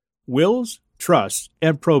Wills, Trusts,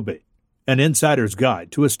 and Probate, An Insider's Guide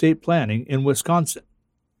to Estate Planning in Wisconsin.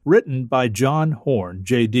 Written by John Horn,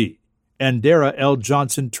 J.D., and Dara L.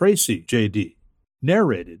 Johnson Tracy, J.D.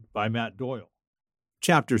 Narrated by Matt Doyle.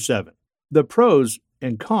 Chapter 7. The Pros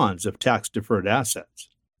and Cons of Tax-Deferred Assets.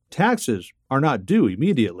 Taxes are not due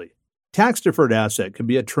immediately. Tax-deferred asset can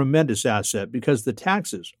be a tremendous asset because the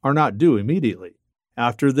taxes are not due immediately.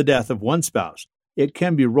 After the death of one spouse, it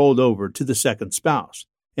can be rolled over to the second spouse,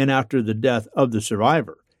 and after the death of the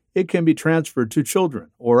survivor, it can be transferred to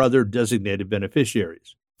children or other designated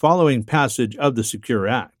beneficiaries. Following passage of the Secure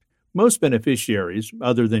Act, most beneficiaries,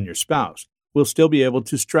 other than your spouse, will still be able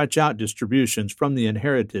to stretch out distributions from the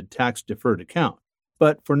inherited tax-deferred account,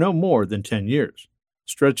 but for no more than 10 years.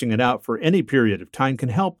 Stretching it out for any period of time can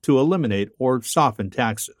help to eliminate or soften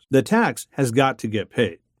taxes. The tax has got to get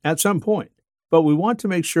paid at some point, but we want to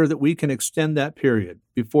make sure that we can extend that period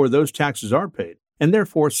before those taxes are paid and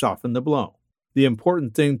therefore soften the blow. The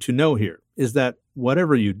important thing to know here is that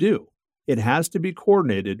whatever you do, it has to be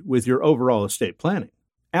coordinated with your overall estate planning.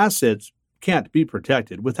 Assets can't be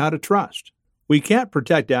protected without a trust. We can't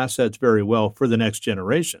protect assets very well for the next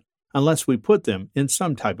generation unless we put them in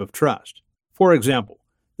some type of trust. For example,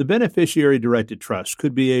 the beneficiary-directed trust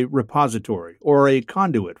could be a repository or a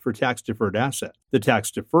conduit for tax-deferred assets. The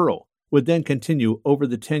tax deferral would then continue over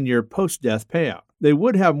the 10-year post-death payout. They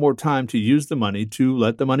would have more time to use the money to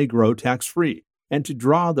let the money grow tax-free and to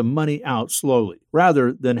draw the money out slowly,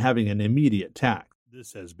 rather than having an immediate tax.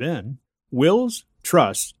 This has been Wills,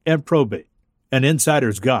 Trusts, and Probate, An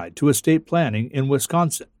Insider's Guide to Estate Planning in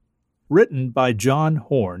Wisconsin. Written by John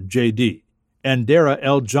Horn, J.D., and Dara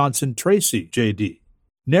L. Johnson Tracy, J.D.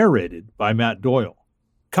 Narrated by Matt Doyle.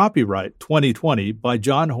 Copyright 2020 by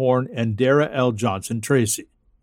John Horn and Dara L. Johnson Tracy.